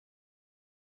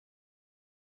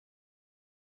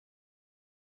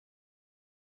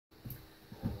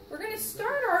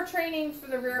training for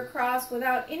the rear cross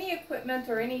without any equipment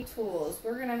or any tools.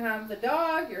 We're going to have the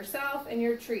dog, yourself, and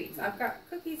your treats. I've got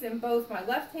cookies in both my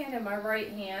left hand and my right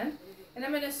hand. And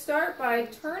I'm going to start by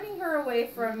turning her away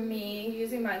from me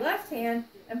using my left hand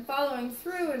and following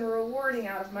through and rewarding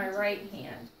out of my right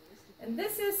hand. And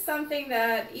this is something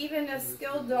that even a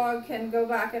skilled dog can go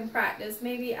back and practice,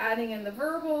 maybe adding in the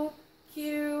verbal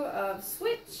cue of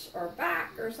switch or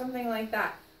back or something like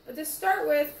that. But to start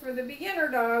with, for the beginner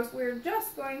dogs, we're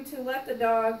just going to let the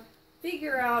dog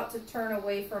figure out to turn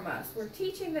away from us. We're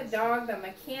teaching the dog the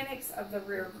mechanics of the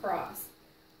rear cross.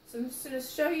 So I'm just going to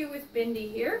show you with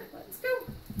Bindi here. Let's go.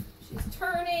 She's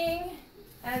turning,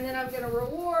 and then I'm going to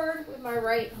reward with my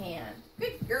right hand.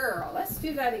 Good girl. Let's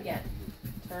do that again.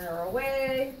 Turn her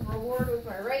away, reward with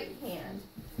my right hand.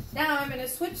 Now I'm going to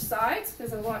switch sides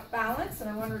because I want balance and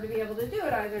I want her to be able to do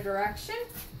it either direction.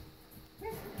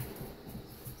 Here.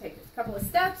 Take a couple of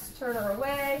steps, turn her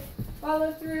away,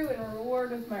 follow through, and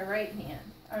reward with my right hand.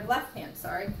 Or left hand,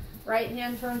 sorry. Right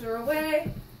hand turns her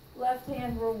away, left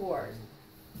hand reward.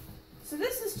 So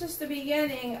this is just the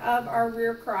beginning of our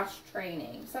rear cross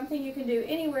training. Something you can do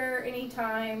anywhere,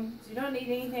 anytime. You don't need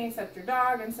anything except your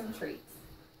dog and some treats.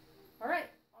 All right.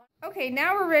 Okay,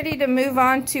 now we're ready to move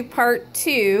on to part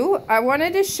 2. I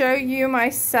wanted to show you my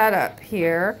setup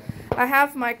here. I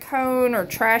have my cone or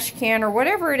trash can or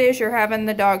whatever it is you're having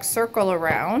the dog circle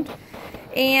around.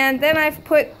 And then I've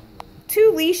put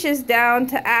 2 leashes down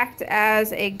to act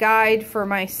as a guide for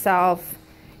myself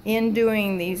in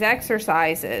doing these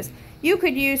exercises. You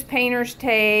could use painter's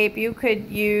tape, you could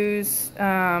use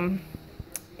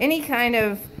any kind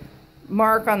of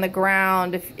mark on the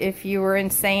ground. If you were in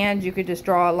sand, you could just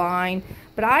draw a line.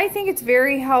 But I think it's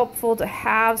very helpful to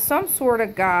have some sort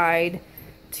of guide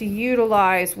to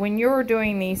utilize when you're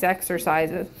doing these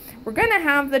exercises. We're going to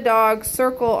have the dog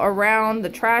circle around the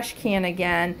trash can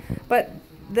again, but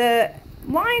the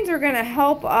lines are going to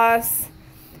help us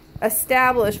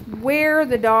establish where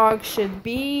the dog should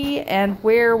be and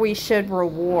where we should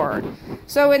reward.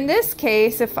 So in this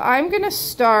case, if I'm going to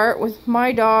start with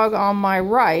my dog on my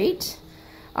right,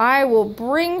 I will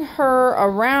bring her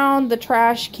around the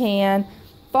trash can,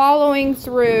 following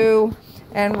through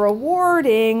and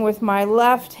rewarding with my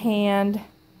left hand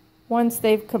once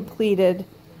they've completed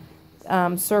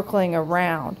circling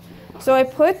around. So I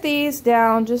put these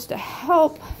down just to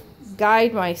help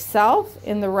guide myself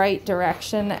in the right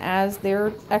direction as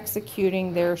they're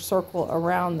executing their circle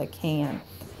around the can.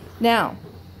 Now,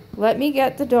 let me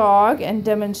get the dog and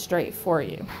demonstrate for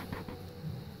you.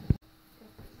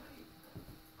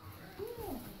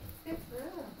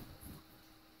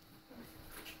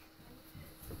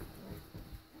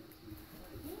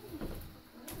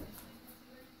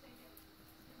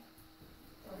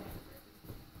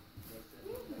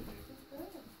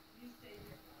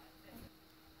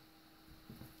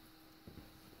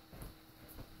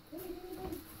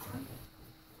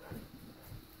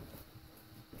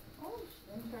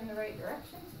 Turn the right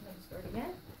direction. Let's start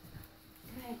again.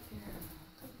 Good girl.